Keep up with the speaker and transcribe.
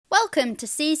Welcome to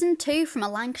Season 2 from A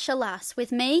Lancashire Lass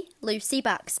with me, Lucy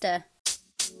Baxter.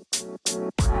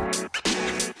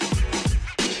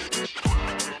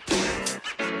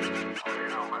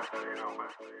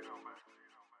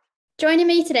 Joining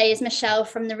me today is Michelle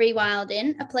from The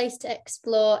Rewilding, a place to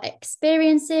explore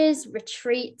experiences,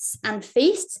 retreats and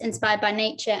feasts inspired by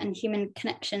nature and human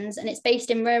connections, and it's based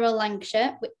in rural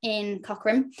Lancashire in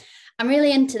Cochrane. I'm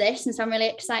really into this, and so I'm really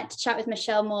excited to chat with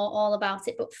Michelle more all about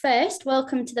it. But first,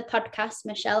 welcome to the podcast,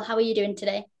 Michelle. How are you doing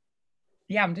today?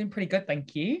 Yeah, I'm doing pretty good,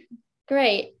 thank you.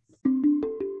 Great.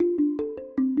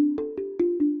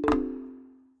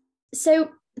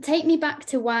 So take me back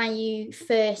to why you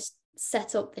first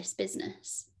set up this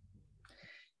business.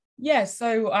 Yeah,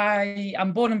 so I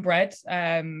am born and bred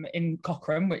in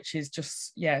Cochrane, which is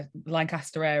just,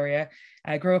 Lancaster area.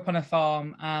 I grew up on a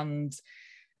farm, and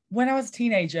when I was a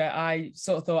teenager, I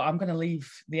sort of thought I'm going to leave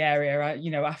the area.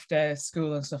 After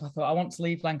school and stuff, I thought I want to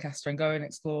leave Lancaster and go and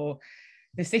explore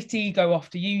the city, go off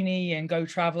to uni and go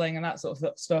traveling and that sort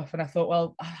of stuff. And I thought,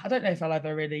 well, I don't know if I'll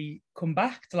ever really come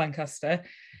back to Lancaster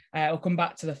or come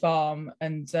back to the farm.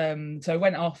 And so I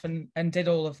went off and did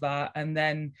all of that, and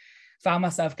then found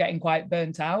myself getting quite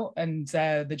burnt out. And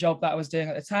the job that I was doing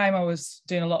at the time, I was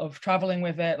doing a lot of traveling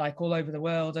with it, like all over the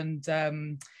world. And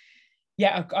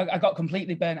I got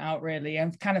completely burnt out, really,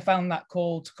 and kind of found that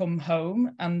call to come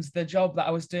home. And the job that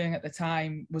I was doing at the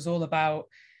time was all about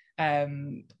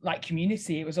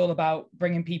community. It was all about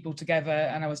bringing people together,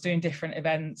 and I was doing different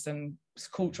events and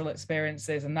cultural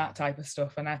experiences and that type of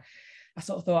stuff. And I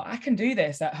sort of thought, I can do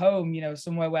this at home,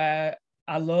 somewhere where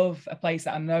I love, a place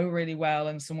that I know really well,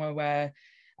 and somewhere where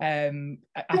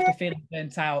after feeling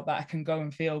burnt out, that I can go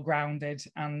and feel grounded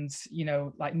and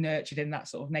nurtured in that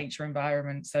sort of nature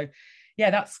environment. So yeah,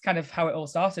 that's kind of how it all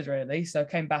started, really. So I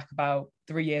came back about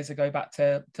 3 years ago, back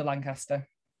to Lancaster.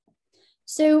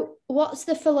 So what's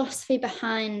the philosophy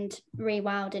behind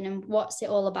Rewilding, and what's it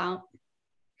all about?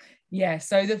 Yeah,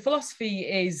 so the philosophy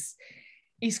is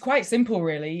quite simple,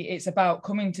 really. It's about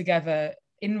coming together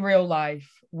in real life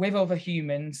with other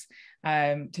humans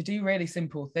to do really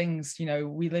simple things.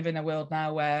 We live in a world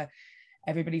now where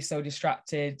everybody's so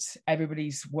distracted,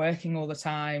 everybody's working all the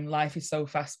time, life is so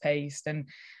fast paced, and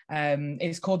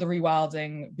it's called the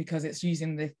rewilding because it's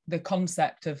using the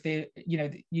concept of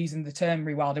using the term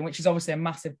rewilding, which is obviously a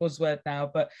massive buzzword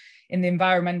now, but in the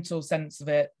environmental sense of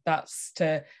it, that's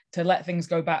to let things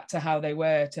go back to how they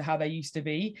were, to how they used to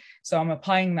be. So I'm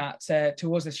applying that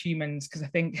to us as humans, because I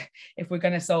think if we're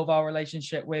going to solve our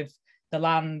relationship with the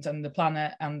land and the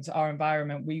planet and our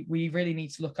environment, we really need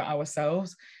to look at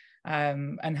ourselves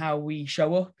and how we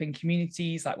show up in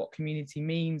communities, like what community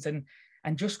means, and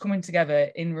just coming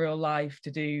together in real life to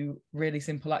do really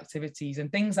simple activities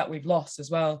and things that we've lost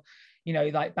as well,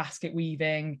 like basket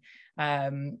weaving,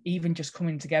 even just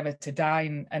coming together to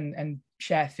dine and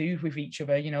share food with each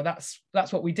other.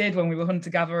 That's what we did when we were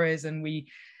hunter-gatherers, and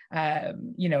we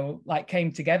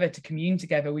came together to commune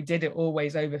together. We did it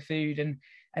always over food,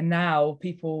 and now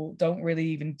people don't really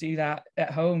even do that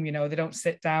at home. They don't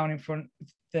sit down in front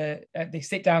of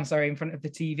in front of the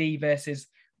TV versus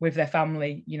with their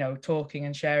family, talking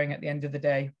and sharing at the end of the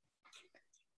day.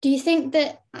 Do you think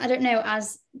that, I don't know,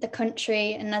 as the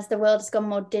country and as the world has gone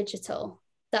more digital,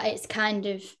 that it's kind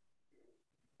of,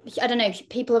 I don't know,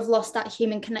 people have lost that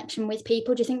human connection with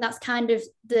people? Do you think that's kind of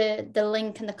the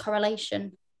link and the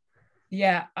correlation?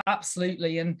 Yeah,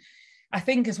 absolutely. And I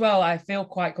think as well, I feel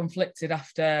quite conflicted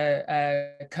after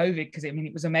COVID, because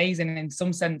it was amazing in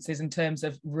some senses in terms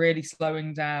of really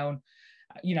slowing down.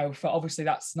 For obviously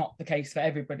that's not the case for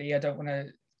everybody. I don't want to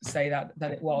say that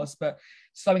it was, but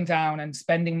slowing down and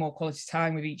spending more quality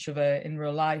time with each other in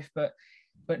real life. But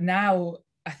now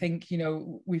I think,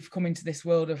 we've come into this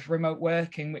world of remote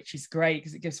working, which is great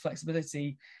because it gives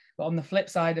flexibility. But on the flip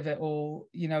side of it all,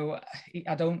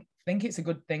 I don't think it's a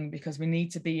good thing, because we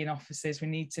need to be in offices, we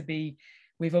need to be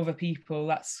with other people.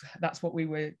 That's what we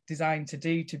were designed to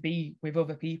do, to be with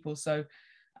other people. So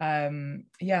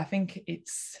I think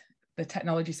it's the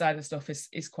technology side of stuff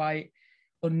is quite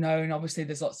unknown. Obviously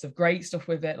there's lots of great stuff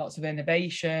with it, lots of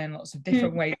innovation, lots of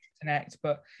different ways to connect,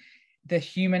 but the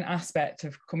human aspect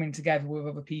of coming together with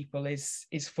other people is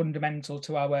fundamental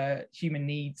to our human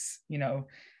needs, and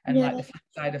like the flip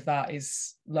side of that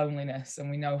is loneliness, and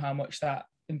we know how much that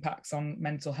impacts on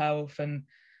mental health and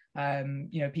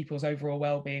people's overall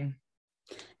well-being.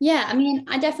 Yeah,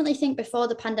 I definitely think before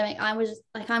the pandemic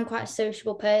I'm quite a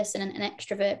sociable person and an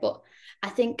extrovert, but I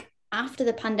think after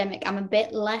the pandemic I'm a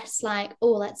bit less like,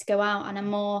 oh, let's go out, and I'm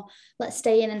more, let's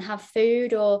stay in and have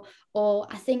food, or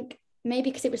I think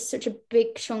maybe because it was such a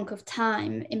big chunk of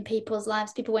time in people's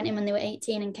lives. People went in when they were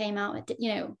 18 and came out at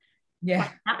Yeah.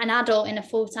 like an adult in a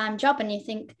full-time job, and you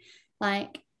think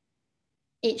like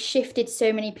it shifted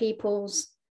so many people's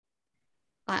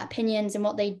like opinions and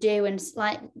what they do, and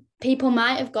like people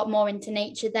might have got more into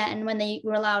nature then when they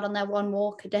were allowed on their one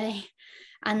walk a day,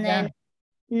 and then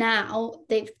now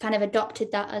they've kind of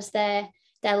adopted that as their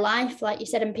life, like you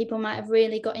said, and people might have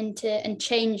really got into and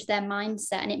changed their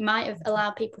mindset, and it might have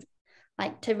allowed people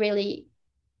like to really,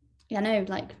 you know,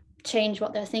 like change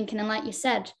what they're thinking, and like you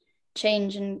said,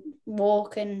 change and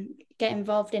walk and get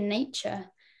involved in nature.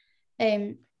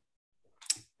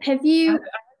 Have you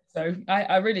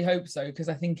I really hope so, because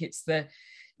I think it's the,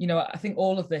 you know, I think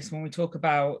all of this, when we talk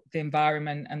about the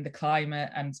environment and the climate,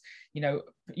 and you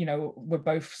know we're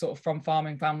both sort of from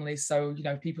farming families, so you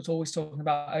know people's always talking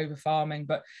about over farming,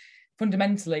 but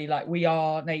fundamentally, like, we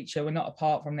are nature, we're not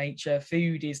apart from nature.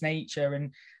 Food is nature,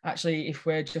 and actually if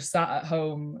we're just sat at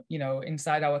home, you know,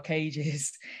 inside our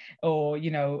cages or, you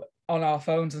know, on our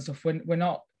phones and stuff, we're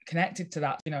not connected to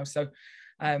that, you know. So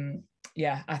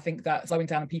yeah, I think that slowing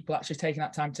down and people actually taking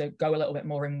that time to go a little bit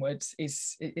more inwards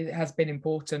it has been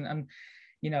important. And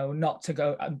you know, not to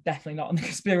go, I'm definitely not on the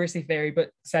conspiracy theory but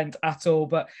sense at all,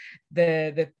 but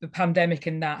the pandemic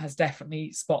and that has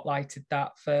definitely spotlighted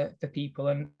that for people,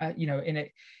 and you know, in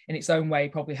its own way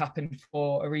probably happened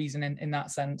for a reason in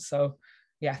that sense. So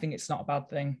yeah, I think it's not a bad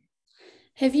thing.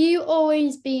 Have you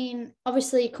always been,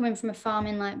 obviously coming from a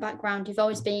farming like background, you've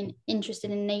always been interested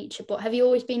in nature, but have you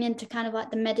always been into kind of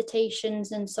like the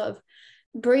meditations and sort of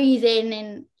breathing?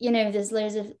 And you know, there's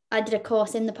loads of, I did a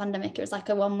course in the pandemic, it was like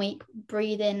a 1 week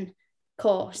breathing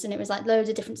course, and it was like loads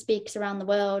of different speakers around the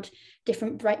world,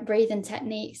 different breathing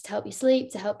techniques to help you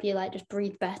sleep, to help you like just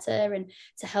breathe better and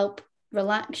to help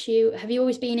relax you. Have you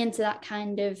always been into that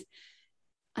kind of,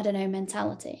 I don't know,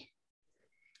 mentality?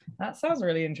 That sounds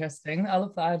really interesting. I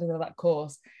love the idea of that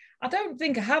course. I don't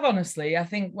think I have, honestly. I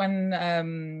think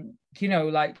when you know,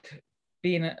 like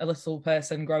being a little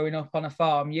person growing up on a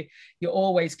farm, you're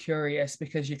always curious,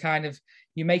 because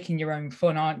you're making your own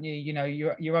fun, aren't you? You know,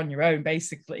 you're on your own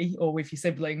basically, or with your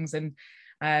siblings. And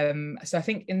so I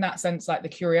think in that sense, like the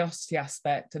curiosity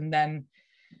aspect, and then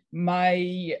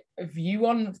my view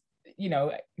on, you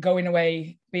know, going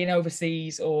away, being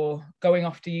overseas, or going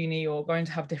off to uni, or going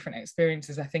to have different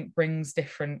experiences, I think brings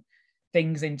different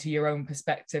things into your own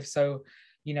perspective. So,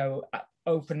 you know,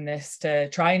 openness to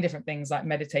trying different things like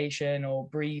meditation or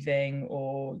breathing,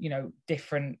 or, you know,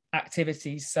 different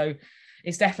activities. So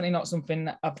it's definitely not something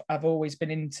that I've always been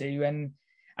into. And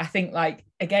I think, like,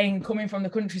 again, coming from the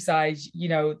countryside, you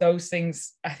know, those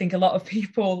things, I think a lot of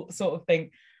people sort of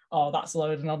think, oh, that's a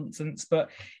load of nonsense. But,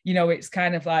 you know, it's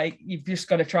kind of like, you've just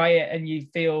got to try it and you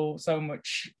feel so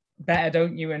much better,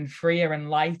 don't you? And freer and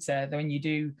lighter than when you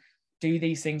do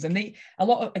these things. And a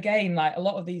lot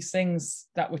of these things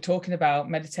that we're talking about,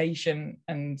 meditation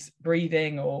and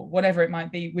breathing or whatever it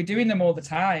might be, we're doing them all the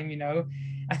time, you know.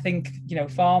 I think, you know,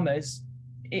 farmers,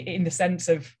 in the sense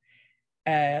of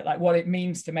like what it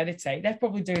means to meditate, they're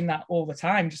probably doing that all the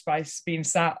time, just by being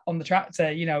sat on the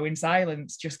tractor, you know, in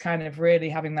silence, just kind of really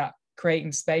having that,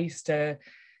 creating space to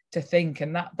think.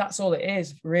 And that's all it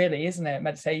is, really, isn't it?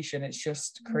 Meditation, it's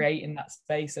just creating that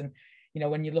space. And you know,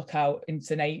 when you look out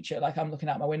into nature, like I'm looking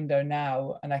out my window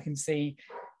now and I can see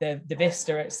the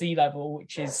vista at sea level,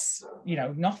 which is, you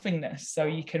know, nothingness. So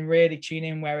you can really tune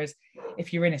in. Whereas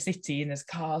if you're in a city and there's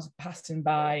cars passing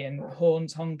by and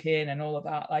horns honking and all of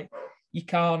that, like, you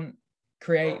can't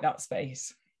create that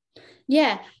space.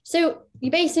 Yeah. So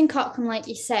you're based in Cockham, like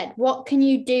you said. What can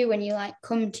you do when you like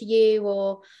come to you,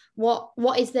 or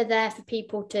what is there for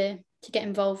people to get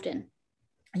involved in?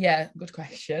 Yeah, good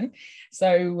question.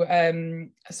 So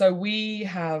so we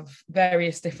have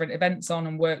various different events on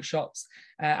and workshops.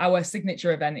 Our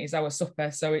signature event is our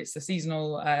supper. So it's a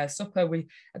seasonal supper. We,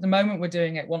 at the moment, we're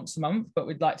doing it once a month, but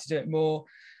we'd like to do it more.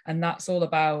 And that's all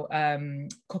about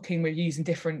cooking. We're using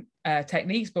different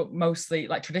techniques, but mostly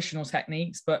like traditional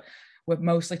techniques, but we're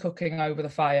mostly cooking over the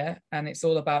fire. And it's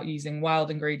all about using wild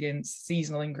ingredients,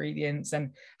 seasonal ingredients,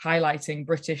 and highlighting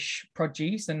British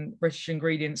produce and British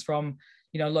ingredients from,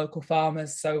 you know, local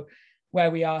farmers. So where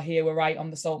we are here, we're right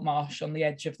on the salt marsh on the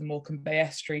edge of the Morecambe Bay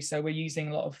estuary. So we're using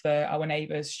a lot of our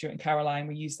neighbours, Stuart and Caroline,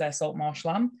 we use their salt marsh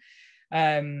lamb.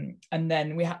 And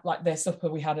then we had, like, their supper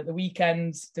we had at the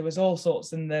weekend, there was all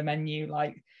sorts in the menu,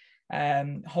 like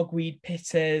hogweed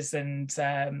pitters, and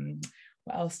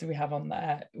what else do we have on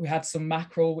there? We had some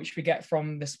mackerel, which we get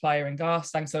from the supplier in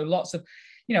Garstang. So lots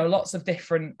of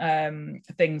different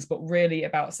things, but really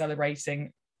about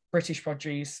celebrating British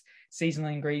produce,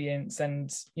 seasonal ingredients,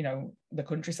 and, you know, the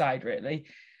countryside, really.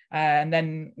 And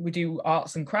then we do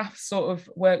arts and crafts sort of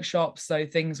workshops, so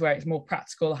things where it's more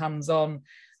practical, hands-on,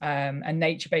 and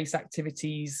nature-based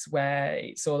activities where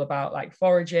it's all about like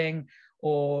foraging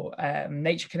or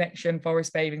nature connection,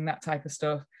 forest bathing, that type of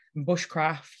stuff, and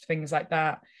bushcraft, things like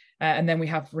that. And then we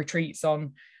have retreats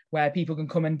on where people can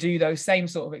come and do those same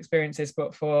sort of experiences,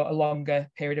 but for a longer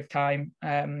period of time.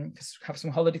 Because we have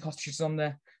some holiday cottages on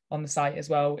the site as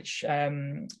well, which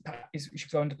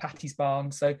should go under Patty's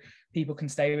Barn, so people can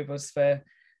stay with us for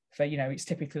it's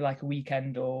typically like a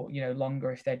weekend or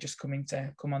longer if they're just come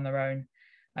on their own.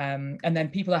 And then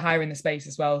people are hiring the space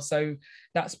as well, so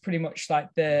that's pretty much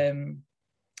like the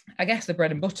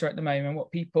bread and butter at the moment.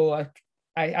 What people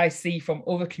I see from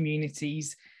other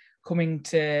communities coming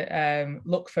to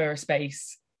look for a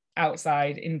space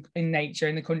outside in nature,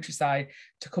 in the countryside,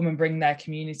 to come and bring their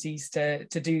communities to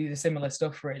do the similar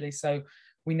stuff, really. So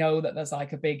we know that there's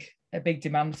like a big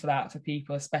demand for that for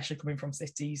people, especially coming from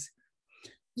cities.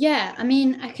 Yeah, I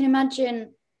mean, I can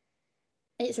imagine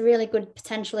it's a really good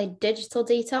potentially digital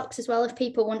detox as well, if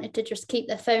people wanted to just keep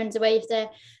their phones away, if they're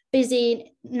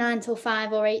busy 9 till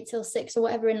 5 or 8 till 6 or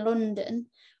whatever in London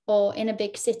or in a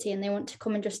big city, and they want to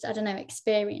come and just, I don't know,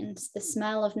 experience the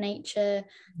smell of nature,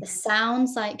 the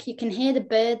sounds. Like, you can hear the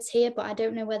birds here, but I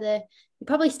don't know whether you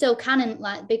probably still can in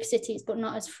like big cities, but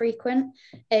not as frequent.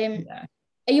 Yeah.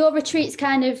 Are your retreats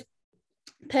kind of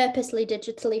purposely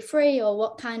digitally free, or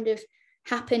what kind of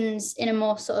happens in a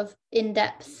more sort of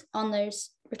in-depth on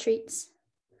those retreats?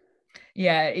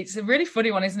 Yeah, it's a really funny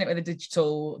one, isn't it, with the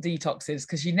digital detoxes,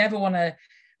 because you never want to,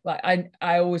 like,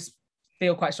 I always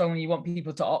feel quite strongly you want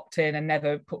people to opt in and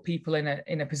never put people in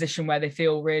a position where they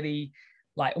feel really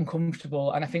like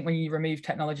uncomfortable. And I think when you remove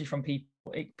technology from people,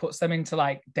 it puts them into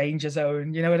like danger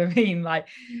zone, you know what I mean? Like,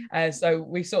 so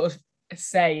we sort of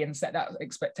say and set that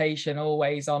expectation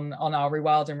always on our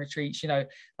rewilding retreats,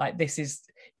 like, this is,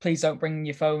 please don't bring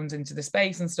your phones into the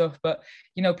space and stuff, but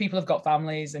people have got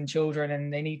families and children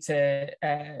and they need to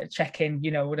check in,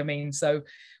 you know what I mean? So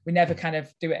we never kind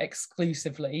of do it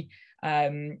exclusively,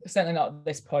 certainly not at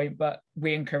this point, but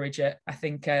we encourage it. I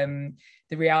think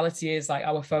the reality is, like,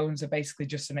 our phones are basically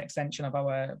just an extension of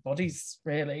our bodies,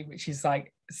 really, which is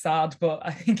like sad, but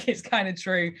I think it's kind of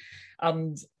true.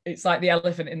 And it's like the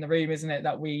elephant in the room, isn't it,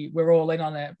 that we're all in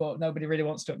on it, but nobody really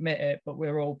wants to admit it, but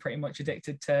we're all pretty much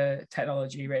addicted to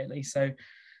technology, really. So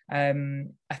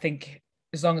I think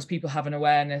as long as people have an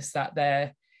awareness that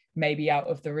they're maybe out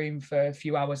of the room for a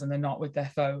few hours and they're not with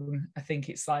their phone, I think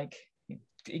it's like,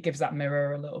 it gives that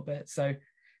mirror a little bit. So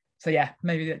yeah,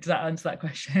 maybe does that answer that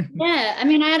question? Yeah, I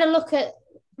mean, I had a look at,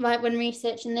 like, when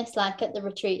researching this, like at the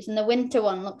retreats, and the winter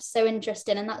one looks so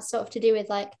interesting, and that's sort of to do with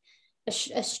like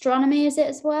astronomy, is it,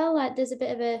 as well? Like, there's a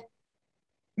bit of a,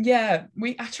 yeah,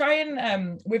 I try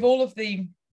and with all of the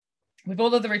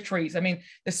retreats, I mean,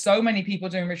 there's so many people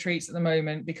doing retreats at the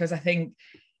moment, because I think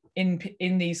in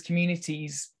these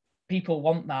communities people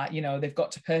want that, they've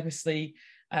got to purposely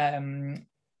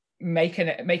make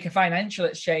a financial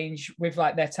exchange with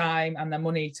like their time and their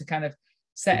money to kind of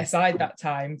set aside that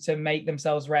time to make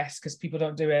themselves rest, because people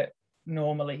don't do it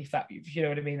normally, if you know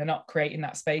what I mean. They're not creating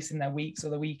that space in their weeks or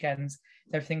the weekends.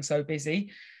 Everything's so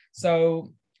busy.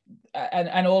 So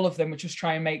and all of them would just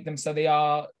try and make them so they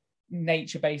are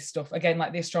nature-based stuff. Again,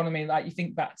 like the astronomy, like you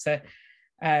think back to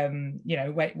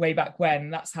way back when,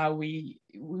 that's how we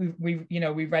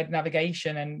read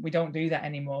navigation, and we don't do that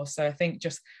anymore. So I think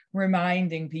just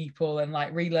reminding people and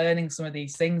like relearning some of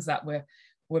these things that we're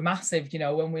massive,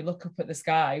 when we look up at the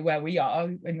sky where we are,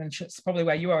 and it's probably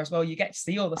where you are as well, you get to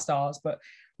see all the stars, but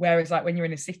whereas like when you're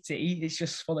in a city, it's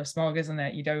just full of smog, isn't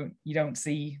it? You don't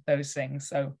see those things.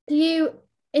 So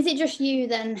is it just you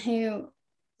then who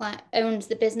like owns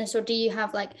the business, or do you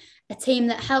have like a team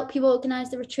that help you organize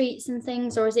the retreats and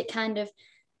things, or is it kind of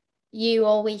you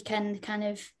all weekend, kind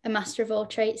of a master of all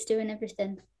trades doing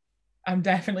everything? I'm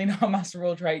definitely not a master of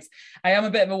all trades. I am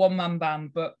a bit of a one-man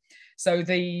band, but so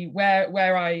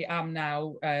where I am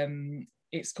now,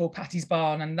 it's called Patty's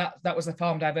Barn, and that was a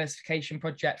farm diversification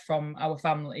project from our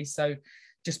family. So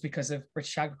just because of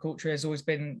British agriculture has always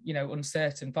been,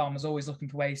 uncertain, farmers always looking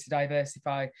for ways to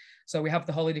diversify. So we have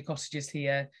the holiday cottages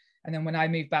here. And then when I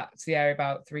moved back to the area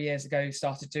about 3 years ago,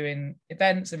 started doing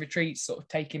events and retreats, sort of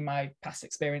taking my past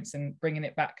experience and bringing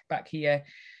it back here.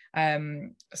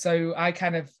 So I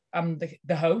kind of am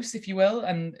the host, if you will,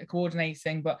 and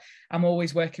coordinating, but I'm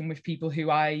always working with people who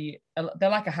they're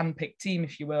like a handpicked team,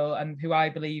 if you will, and who I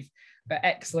believe are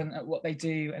excellent at what they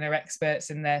do and are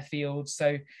experts in their field.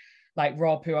 So like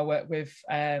Rob, who I work with,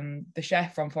 the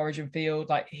chef from Forage and Field,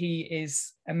 like he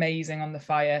is amazing on the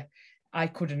fire. I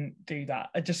couldn't do that.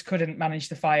 I just couldn't manage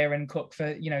the fire and cook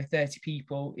for 30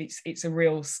 people. It's a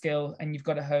real skill, and you've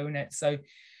got to hone it. So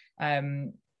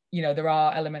you know, there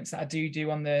are elements that I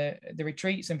do on the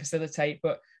retreats and facilitate,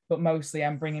 but mostly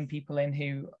I'm bringing people in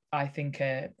who I think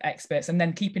are experts, and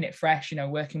then keeping it fresh, you know,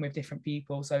 working with different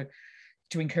people. So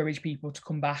to encourage people to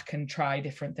come back and try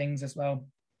different things as well.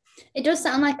 It does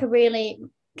sound like a really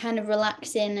kind of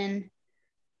relaxing and,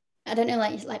 I don't know,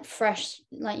 like fresh,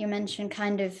 like you mentioned,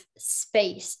 kind of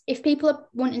space. If people are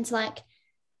wanting to like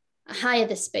hire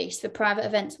the space for private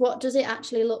events, what does it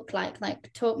actually look like?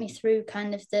 Like, talk me through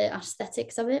kind of the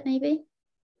aesthetics of it, maybe.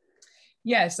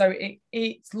 Yeah, so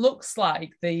it looks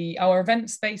like our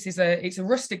event space is it's a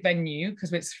rustic venue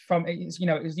because you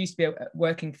know, it was used to be a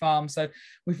working farm, so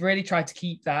we've really tried to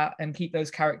keep that and keep those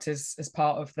characters as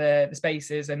part of the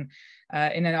spaces. And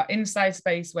in our inside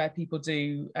space where people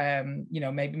do you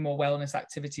know, maybe more wellness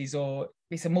activities, or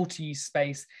it's a multi-use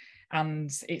space,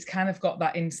 and it's kind of got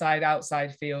that inside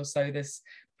outside feel. So there's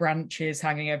branches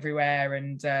hanging everywhere,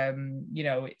 and you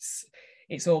know,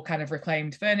 it's all kind of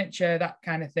reclaimed furniture, that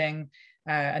kind of thing.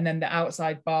 And then the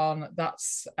outside barn,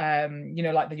 that's you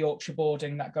know, like the Yorkshire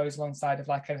boarding that goes alongside of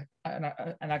like an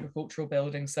agricultural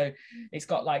building. So it's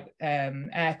got like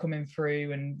air coming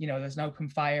through, and you know, there's an open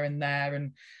fire in there,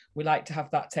 and we like to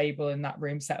have that table in that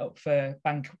room set up for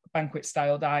banquet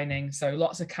style dining. So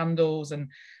lots of candles and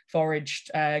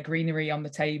foraged greenery on the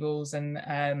tables, and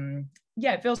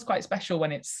yeah, it feels quite special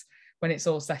when it's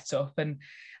all set up. And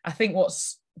I think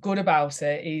what's good about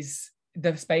it is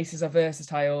the spaces are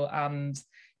versatile, and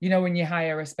you know, when you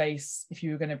hire a space, if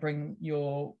you were going to bring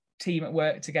your team at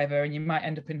work together, and you might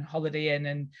end up in Holiday Inn,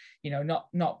 and you know,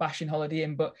 not bashing Holiday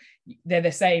Inn, but they're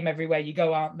the same everywhere you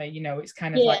go, aren't they? You know, it's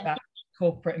kind of like that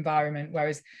corporate environment,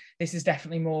 whereas this is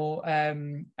definitely more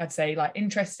I'd say like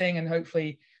interesting and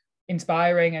hopefully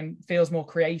inspiring, and feels more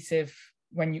creative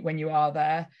when you are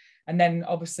there. And then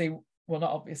obviously, well,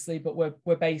 not obviously, but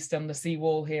we're based on the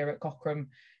seawall here at Cochrane.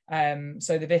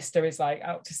 So the vista is like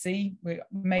out to sea with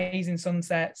amazing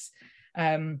sunsets.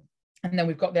 And then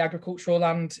we've got the agricultural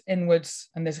land inwards,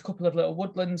 and there's a couple of little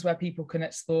woodlands where people can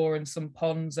explore, and some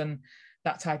ponds and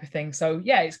that type of thing. So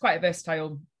yeah, it's quite a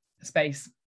versatile space.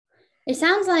 It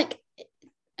sounds like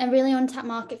a really untapped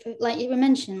market for, like you were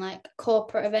mentioning, like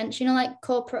corporate events, you know, like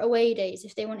corporate away days,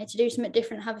 if they wanted to do something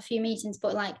different, have a few meetings,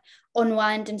 but like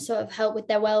unwind and sort of help with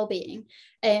their well-being.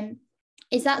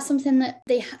 Is that something that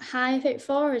they hire it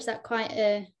for? Or is that quite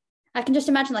I can just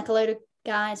imagine like a load of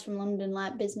guys from London,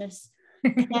 like business,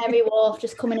 Canary Wharf,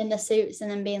 just coming in their suits and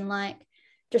then being like,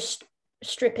 just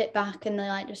strip it back, and they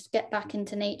like just get back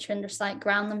into nature and just like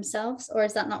ground themselves? Or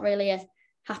is that not really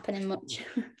happening much?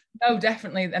 No,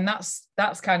 definitely. And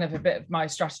that's kind of a bit of my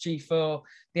strategy for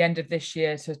the end of this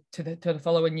year to the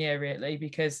following year, really,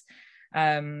 because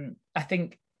I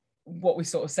think what we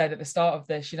sort of said at the start of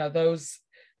this, you know, those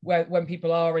when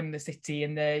people are in the city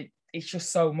and it's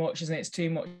just so much, isn't it? It's too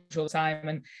much all the time.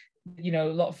 And you know,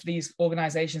 a lot of these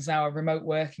organizations now are remote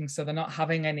working, so they're not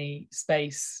having any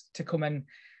space to come and,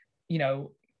 you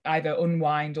know, either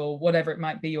unwind or whatever it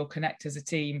might be, or connect as a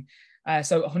team.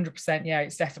 So 100%, yeah,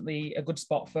 it's definitely a good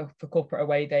spot for corporate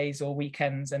away days or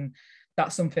weekends, and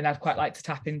that's something I'd quite like to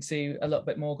tap into a little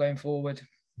bit more going forward.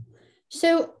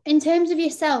 So in terms of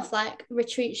yourself, like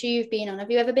retreats you've been on,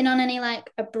 have you ever been on any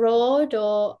like abroad,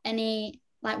 or any,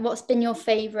 like, what's been your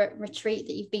favorite retreat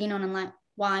that you've been on, and like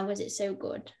why was it so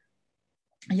good?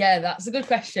 Yeah, that's a good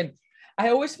question. I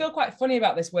always feel quite funny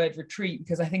about this word retreat,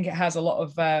 because I think it has a lot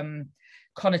of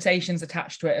connotations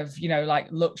attached to it of, you know, like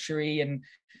luxury and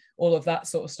all of that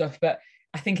sort of stuff. But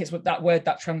I think it's what that word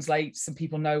that translates, and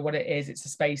people know what it is. It's a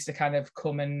space to kind of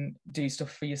come and do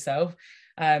stuff for yourself.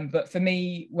 But for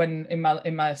me, when in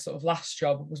my sort of last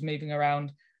job, I was moving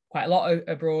around quite a lot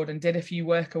abroad and did a few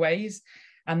workaways.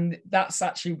 And that's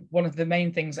actually one of the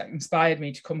main things that inspired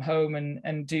me to come home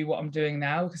and do what I'm doing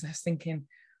now, because I was thinking,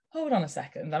 hold on a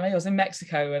second. I mean, I was in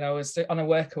Mexico and I was on a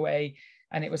workaway,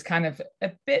 and it was kind of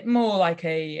a bit more like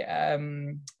I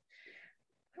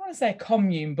want to say a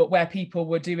commune, but where people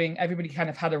were doing, everybody kind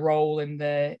of had a role in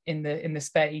the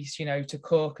space, you know, to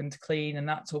cook and to clean and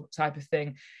that type of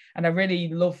thing. And I really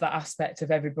love that aspect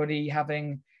of everybody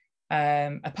having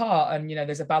a part, and you know,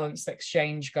 there's a balanced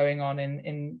exchange going on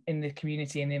in the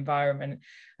community and the environment.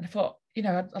 And I thought, you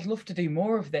know, I'd love to do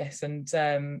more of this. And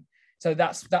so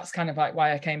that's kind of like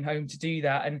why I came home to do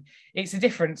that. And it's a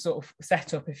different sort of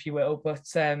setup, if you will, but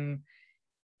the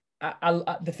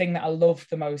thing that I love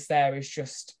the most there is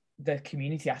just the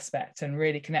community aspect, and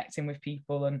really connecting with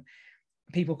people, and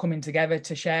people coming together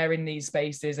to share in these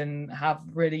spaces and have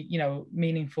really, you know,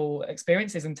 meaningful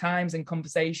experiences and times and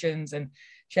conversations, and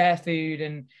share food,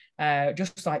 and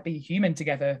just like be human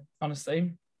together,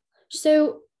 honestly.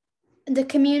 So the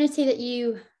community that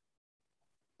you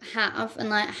have, and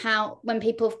like how when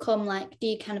people have come, like do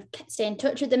you kind of stay in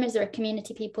touch with them? Is there a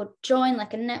community people join,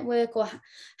 like a network, or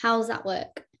how does that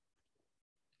work?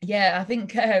 Yeah, I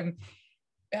think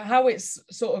how it's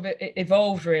sort of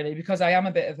evolved really, because I am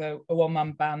a bit of a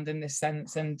one-man band in this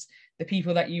sense, and the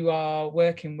people that you are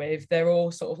working with, they're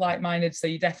all sort of like-minded, so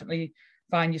you definitely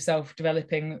find yourself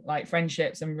developing like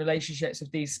friendships and relationships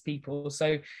with these people.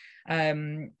 So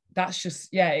that's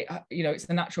just, yeah, it's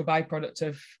the natural byproduct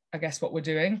of, I guess, what we're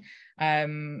doing.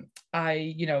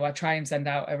 I try and send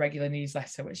out a regular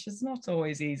newsletter, which is not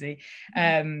always easy,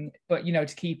 but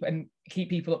to keep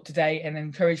people up to date and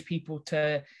encourage people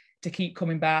to keep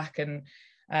coming back, and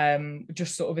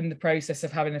just sort of in the process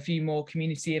of having a few more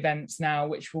community events now,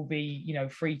 which will be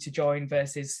free to join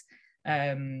versus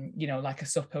like a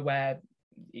supper where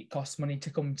it costs money to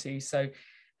come to. So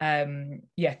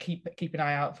keep an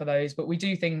eye out for those. But we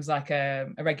do things like a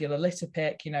regular litter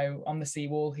pick on the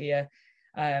seawall here,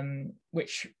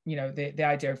 which the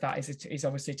idea of that is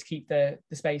obviously to keep the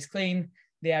space clean,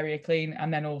 the area clean,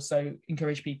 and then also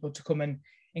encourage people to come and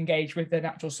engage with the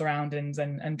natural surroundings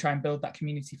and try and build that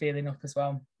community feeling up as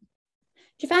well.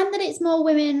 Do you find that it's more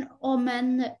women or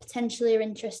men that potentially are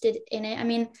interested in it? I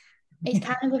mean, it's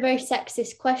kind of a very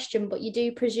sexist question, but you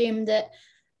do presume that,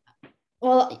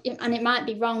 well, and it might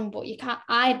be wrong, but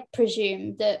I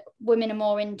presume that women are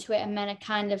more into it and men are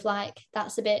kind of like,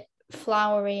 that's a bit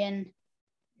flowery and...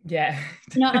 Yeah.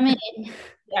 You know what I mean?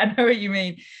 Yeah, I know what you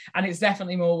mean. And it's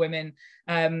definitely more women.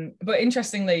 But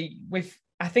interestingly,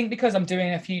 I think because I'm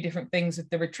doing a few different things with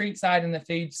the retreat side and the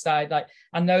food side, like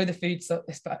I know the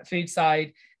food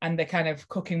side and the kind of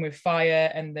cooking with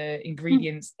fire and the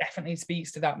ingredients definitely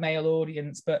speaks to that male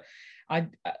audience. But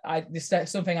this is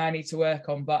something I need to work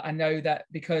on. But I know that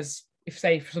because if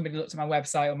somebody looked at my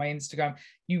website or my Instagram,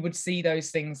 you would see those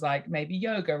things like maybe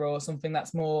yoga or something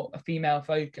that's more female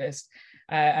focused.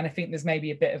 And I think there's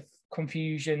maybe a bit of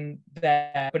confusion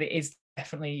there, but it is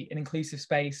definitely an inclusive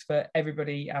space for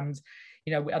everybody. And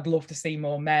I'd love to see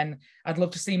more men. I'd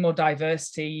love to see more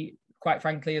diversity, quite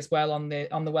frankly, as well on the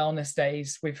wellness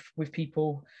days with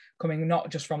people coming not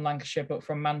just from Lancashire but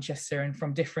from Manchester and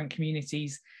from different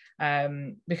communities,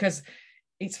 because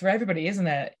it's for everybody, isn't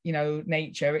it?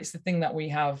 Nature, it's the thing that we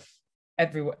have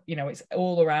everywhere. It's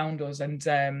all around us, and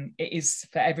it is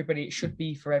for everybody. It should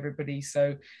be for everybody.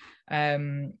 So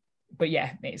but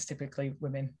yeah, it's typically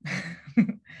women.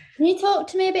 Can you talk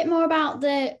to me a bit more about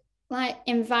the like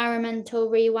environmental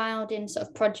rewilding sort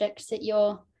of projects that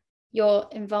you're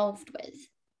involved with?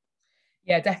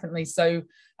 Yeah, definitely. So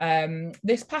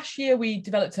this past year we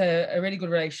developed a really good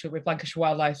relationship with Lancashire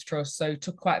Wildlife Trust, so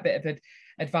took quite a bit of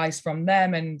advice from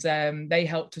them, and they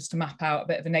helped us to map out a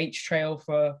bit of a nature trail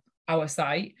for our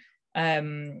site,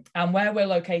 and where we're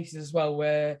located as well.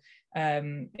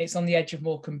 It's on the edge of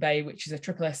Morecambe Bay, which is a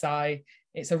triple SI.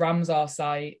 It's a Ramsar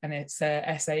site, and it's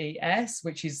a SAS,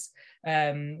 which is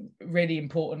really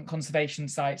important conservation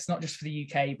sites, not just for the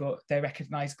UK, but they're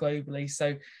recognised globally.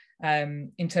 So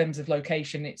in terms of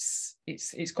location, it's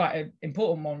quite an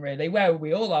important one, really, where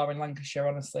we all are in Lancashire,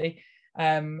 honestly.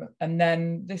 And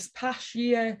then this past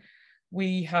year,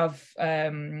 we have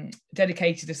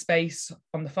dedicated a space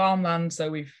on the farmland. So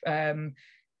we've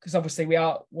because obviously we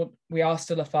are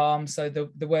still a farm, so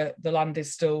the land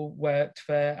is still worked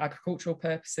for agricultural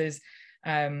purposes.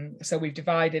 So we've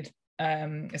divided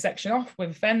a section off with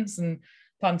a fence and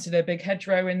planted a big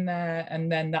hedgerow in there,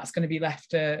 and then that's going to be left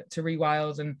to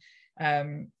rewild.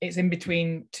 And it's in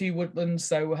between two woodlands,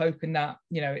 so we're hoping that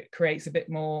it creates a bit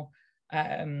more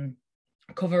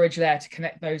coverage there to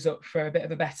connect those up for a bit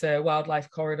of a better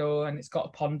wildlife corridor, and it's got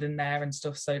a pond in there and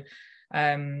stuff. So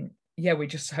we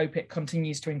just hope it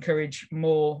continues to encourage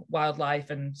more wildlife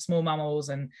and small mammals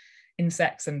and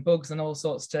insects and bugs and all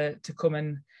sorts to come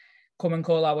and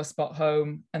call our spot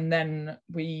home. And then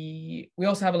we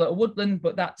also have a little woodland,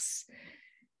 but that's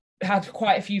had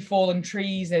quite a few fallen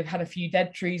trees. They've had a few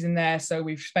dead trees in there, so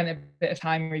we've spent a bit of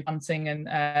time replanting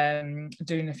and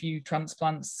doing a few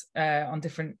transplants on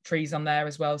different trees on there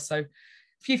as well. So a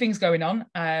few things going on,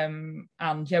 and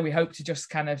we hope to just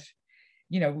kind of,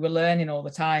 we're learning all the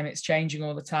time. It's changing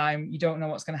all the time. You don't know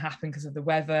what's going to happen because of the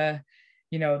weather.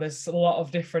 There's a lot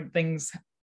of different things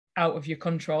out of your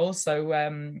control.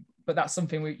 So but that's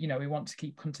something we want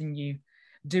to continue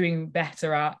doing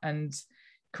better at, and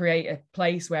create a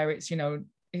place where it's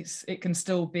it can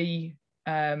still be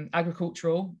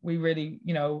agricultural. We really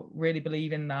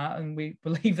believe in that, and we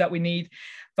believe that we need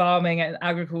farming and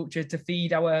agriculture to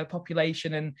feed our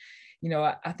population. And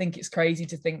I think it's crazy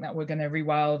to think that we're going to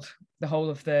rewild the whole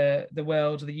of the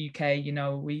world, the UK.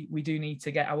 We do need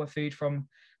to get our food from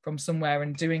from somewhere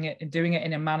and doing it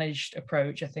in a managed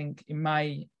approach, I think, in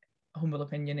my humble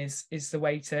opinion, is the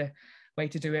way to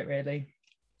do it, really.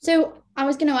 So I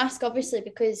was going to ask, obviously,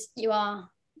 because you are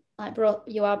brought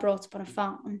up on a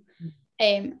farm,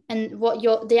 and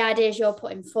the ideas you're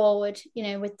putting forward, you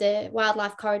know, with the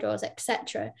wildlife corridors,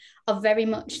 etc., are very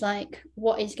much like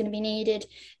what is going to be needed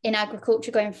in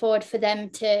agriculture going forward for them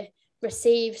to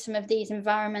receive some of these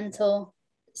environmental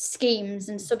schemes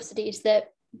and subsidies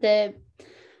that the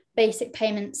basic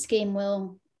payment scheme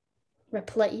will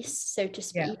replace, so to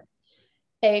speak.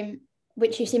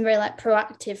 Which you seem very like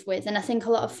proactive with, and I think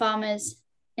a lot of farmers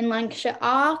in Lancashire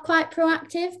are quite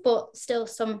proactive, but still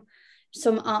some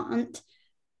aren't.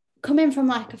 Coming from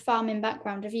like a farming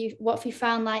background, what have you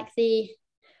found like the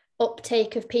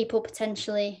uptake of people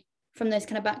potentially from those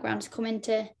kind of backgrounds coming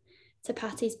to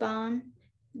Patty's Barn?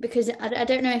 Because I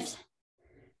don't know if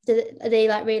are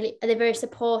they very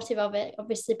supportive of it?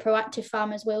 Obviously proactive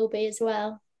farmers will be as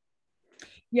well.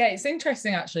 Yeah, it's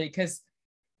interesting actually, because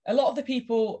a lot of the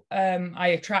people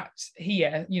I attract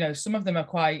here, you know, some of them are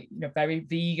quite, you know, very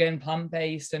vegan,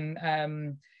 plant-based,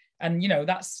 and you know,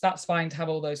 that's fine to have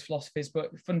all those philosophies,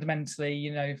 but fundamentally,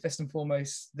 you know, first and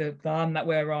foremost, the land that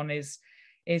we're on is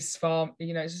farm,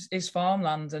 you know, is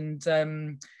farmland,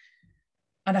 and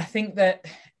I think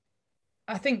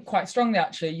quite strongly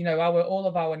actually, you know, all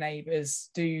of our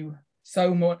neighbours do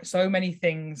so many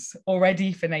things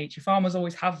already for nature. Farmers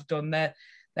always have done. They're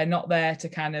not there to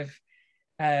kind of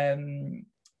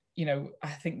you know, I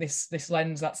think this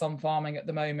lens that's on farming at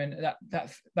the moment,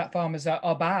 that farmers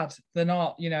are bad. They're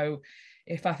not, you know.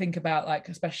 If I think about, like,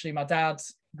 especially my dad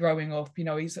growing up, you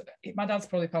know, my dad's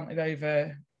probably planted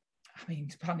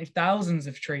thousands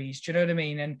of trees. Do you know what I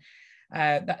mean?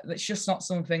 And that's just not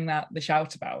something that they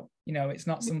shout about. You know, it's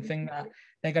not something that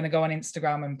they're going to go on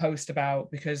Instagram and post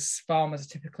about, because farmers are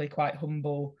typically quite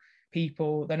humble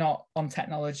people. They're not on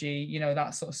technology, you know,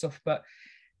 that sort of stuff. But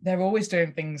they're always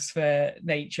doing things for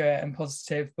nature and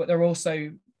positive, but they're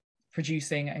also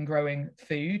producing and growing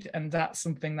food. And that's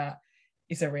something that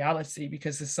is a reality,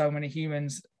 because there's so many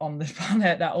humans on the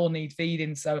planet that all need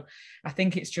feeding. So I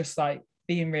think it's just like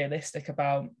being realistic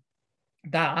about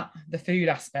that, the food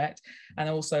aspect, and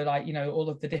also, like, you know, all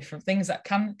of the different things that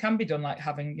can be done, like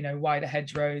having, you know, wider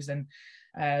hedgerows, and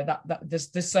that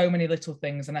there's so many little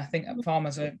things. And I think that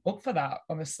farmers are up for that,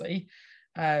 honestly.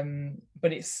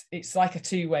 But it's like a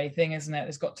two-way thing, isn't it?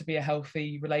 There's got to be a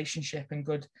healthy relationship and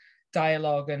good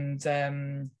dialogue, and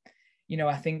you know,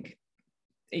 I think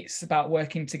it's about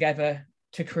working together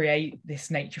to create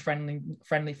this nature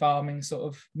friendly farming sort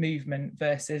of movement,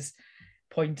 versus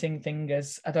pointing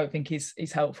fingers. I don't think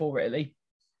is helpful, really.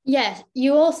 Yeah,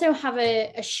 you also have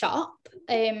a shop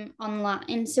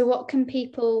online, so what can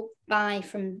people buy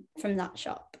from that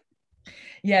shop?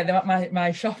 Yeah,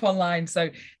 my shop online. So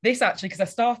this actually, because I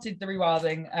started the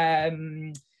rewilding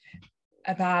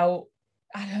about,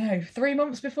 I don't know, 3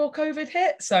 months before COVID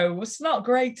hit. So it's not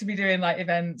great to be doing like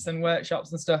events and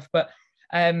workshops and stuff. But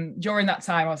during that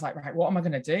time, I was like, right, what am I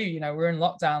going to do? You know, we're in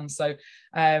lockdown. So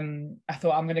I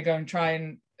thought I'm going to go and try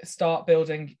and start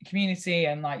building community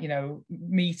and, like, you know,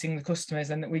 meeting the customers.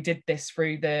 And we did this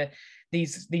through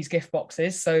these gift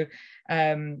boxes. So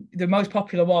the most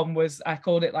popular one was, I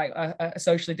called it like a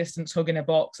socially distanced hug in a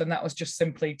box, and that was just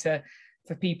simply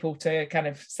for people to kind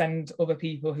of send other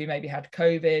people who maybe had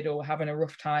COVID or were having a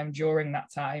rough time during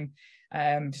that time,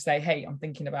 to say, hey, I'm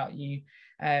thinking about you.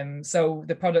 So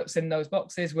the products in those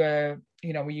boxes were,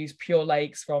 you know, we use Pure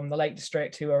Lakes from the Lake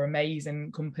District, who are an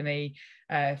amazing company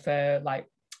for, like,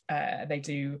 they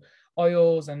do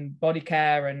oils and body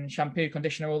care and shampoo,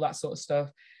 conditioner, all that sort of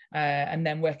stuff. And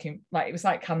then working, like, it was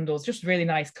like candles, just really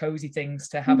nice cozy things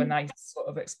to have a nice sort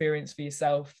of experience for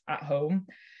yourself at home.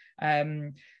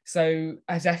 So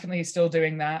I definitely still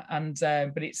doing that, and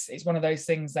but it's one of those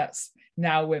things that's,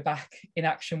 now we're back in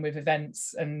action with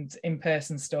events and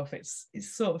in-person stuff. It's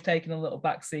sort of taken a little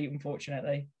backseat,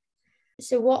 unfortunately.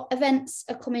 So what events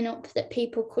are coming up that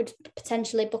people could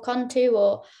potentially book onto,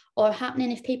 or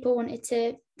happening if people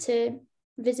wanted to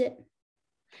visit?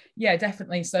 Yeah,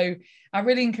 definitely. So I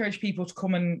really encourage people to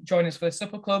come and join us for the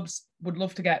supper clubs. Would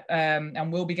love to get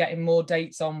and we'll be getting more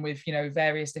dates on with, you know,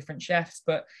 various different chefs,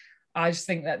 but I just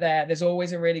think that there's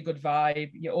always a really good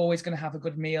vibe. You're always going to have a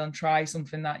good meal and try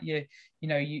something that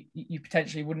you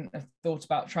potentially wouldn't have thought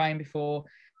about trying before.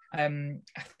 I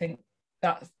think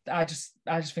that I just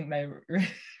think they're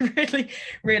really,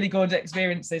 really good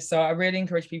experiences. So I really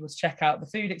encourage people to check out the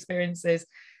food experiences.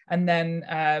 And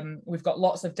then we've got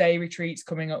lots of day retreats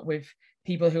coming up with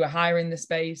people who are hiring the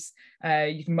space.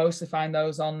 You can mostly find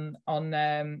those on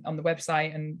the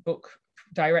website and book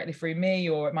directly through me,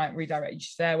 or it might redirect you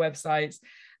to their websites.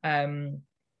 And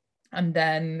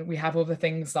then we have other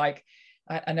things like,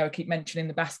 I know I keep mentioning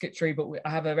the basketry, but I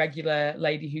have a regular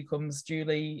lady who comes,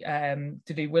 Julie,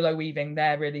 to do willow weaving.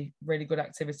 They're really, really good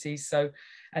activities. So,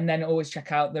 and then always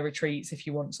check out the retreats if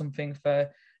you want something for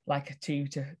like a 2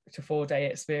 to 4 day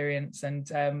experience,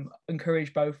 and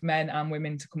encourage both men and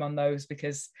women to come on those,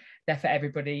 because they're for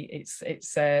everybody. It's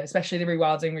especially the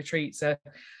rewilding retreats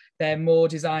they're more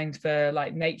designed for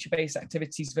like nature-based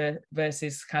activities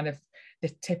versus kind of the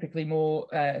typically more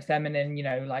feminine, you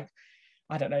know, like,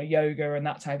 I don't know, yoga and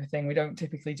that type of thing. We don't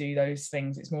typically do those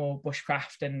things. It's more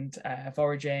bushcraft and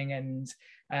foraging, and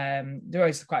there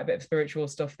is quite a bit of spiritual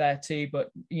stuff there too, but,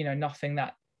 you know, nothing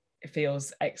that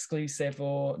feels exclusive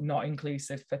or not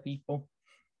inclusive for people.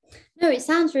 No, it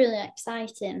sounds really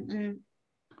exciting. And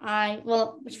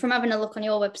from having a look on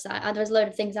your website, there was a load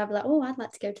of things I'd be like, oh, I'd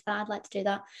like to go to that, I'd like to do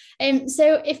that.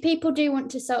 So if people do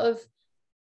want to sort of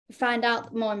find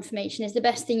out more information, is the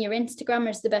best thing your Instagram, or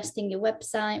is the best thing your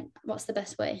website? What's the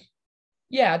best way?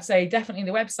 Yeah, I'd say definitely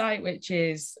the website, which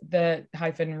is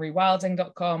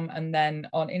the-rewilding.com, and then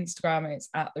on Instagram it's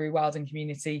at the Rewilding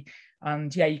Community.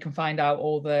 And yeah, you can find out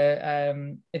all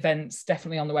the events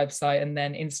definitely on the website, and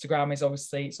then Instagram is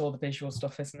obviously, it's all the visual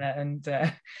stuff, isn't it?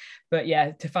 And but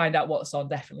yeah, to find out what's on,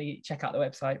 definitely check out the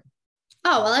website.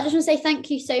 Oh, well, I just want to say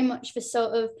thank you so much for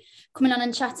sort of coming on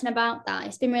and chatting about that.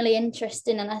 It's been really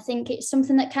interesting, and I think it's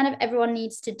something that kind of everyone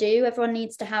needs to do. Everyone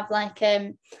needs to have like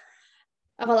I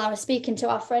was speaking to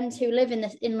our friends who live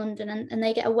in London, and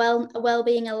they get a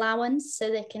well-being allowance,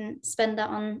 so they can spend that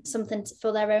on something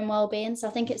for their own well-being. So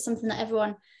I think it's something that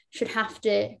everyone should have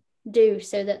to do,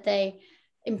 so that they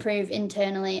improve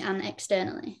internally and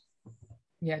externally.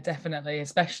 Yeah, definitely,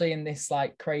 especially in this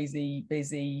like crazy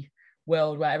busy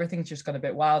world where everything's just gone a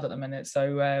bit wild at the minute.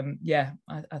 So yeah,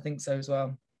 I think so as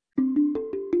well.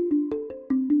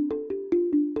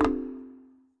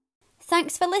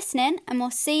 Thanks for listening, and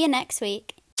we'll see you next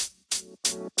week.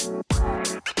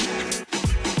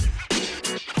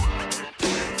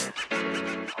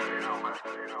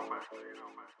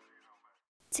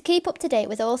 To keep up to date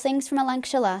with all things From a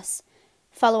Lancashire Lass,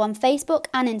 follow on Facebook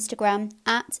and Instagram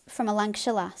at From a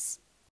Lancashire Lass.